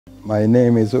My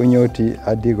name is Unyoti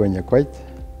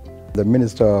Adigonyekwech, the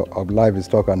Minister of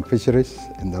Livestock and Fisheries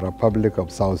in the Republic of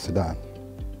South Sudan.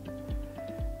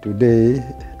 Today,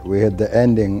 we had the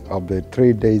ending of the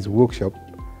 3-day workshop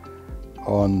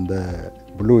on the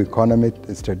Blue Economy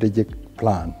Strategic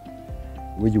Plan,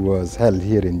 which was held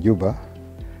here in Juba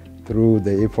through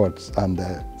the efforts and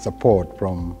the support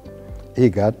from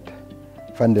IGAD,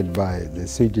 funded by the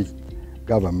Swedish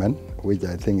government, which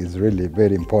I think is really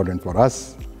very important for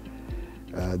us.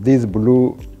 This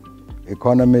Blue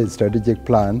Economy Strategic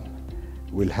Plan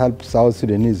will help South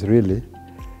Sudanese really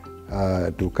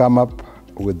to come up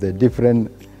with the different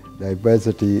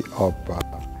diversity of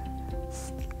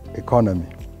economy.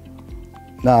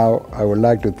 Now, I would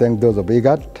like to thank those of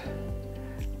IGAD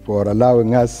for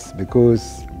allowing us,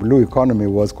 because Blue Economy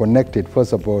was connected,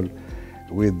 first of all,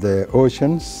 with the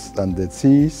oceans and the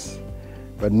seas.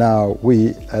 But now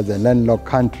we, as a landlocked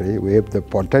country, we have the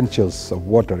potentials of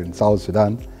water in South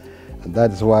Sudan. And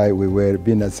that's why we were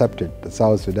being accepted,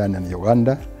 South Sudan and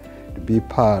Uganda, to be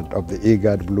part of the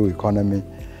IGAD Blue Economy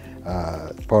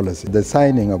policy. The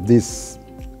signing of this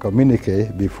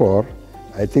communique before,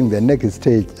 I think the next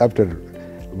stage after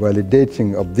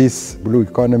validating of this Blue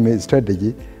Economy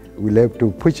strategy, we'll have to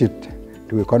push it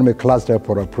to economic cluster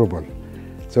for approval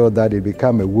so that it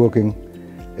become a working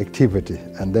activity.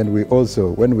 And then we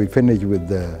also, when we finish with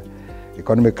the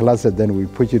economic cluster, then we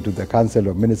push it to the Council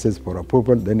of Ministers for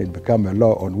approval, then it becomes a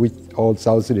law on which all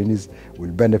South Sudanese will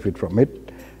benefit from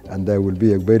it, and that will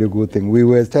be a very good thing. We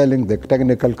were telling the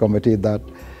technical committee that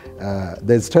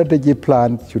the strategy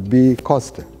plan should be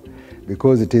costed,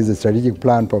 because it is a strategic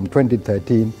plan from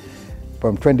 2013,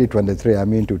 from 2023,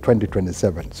 to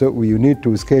 2027. So you need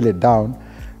to scale it down,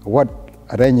 what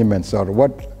arrangements or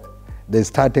what the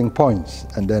starting points,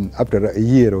 and then after a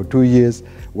year or 2 years,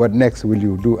 what next will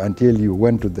you do until you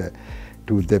went to the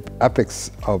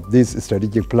apex of this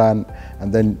strategic plan,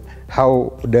 and then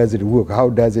how does it work? How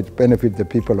does it benefit the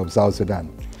people of South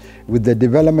Sudan? With the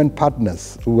development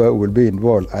partners who will be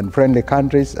involved and friendly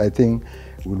countries, I think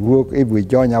will work if we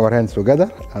join our hands together,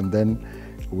 and then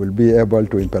we'll be able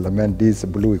to implement this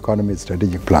Blue Economy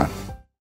Strategic Plan.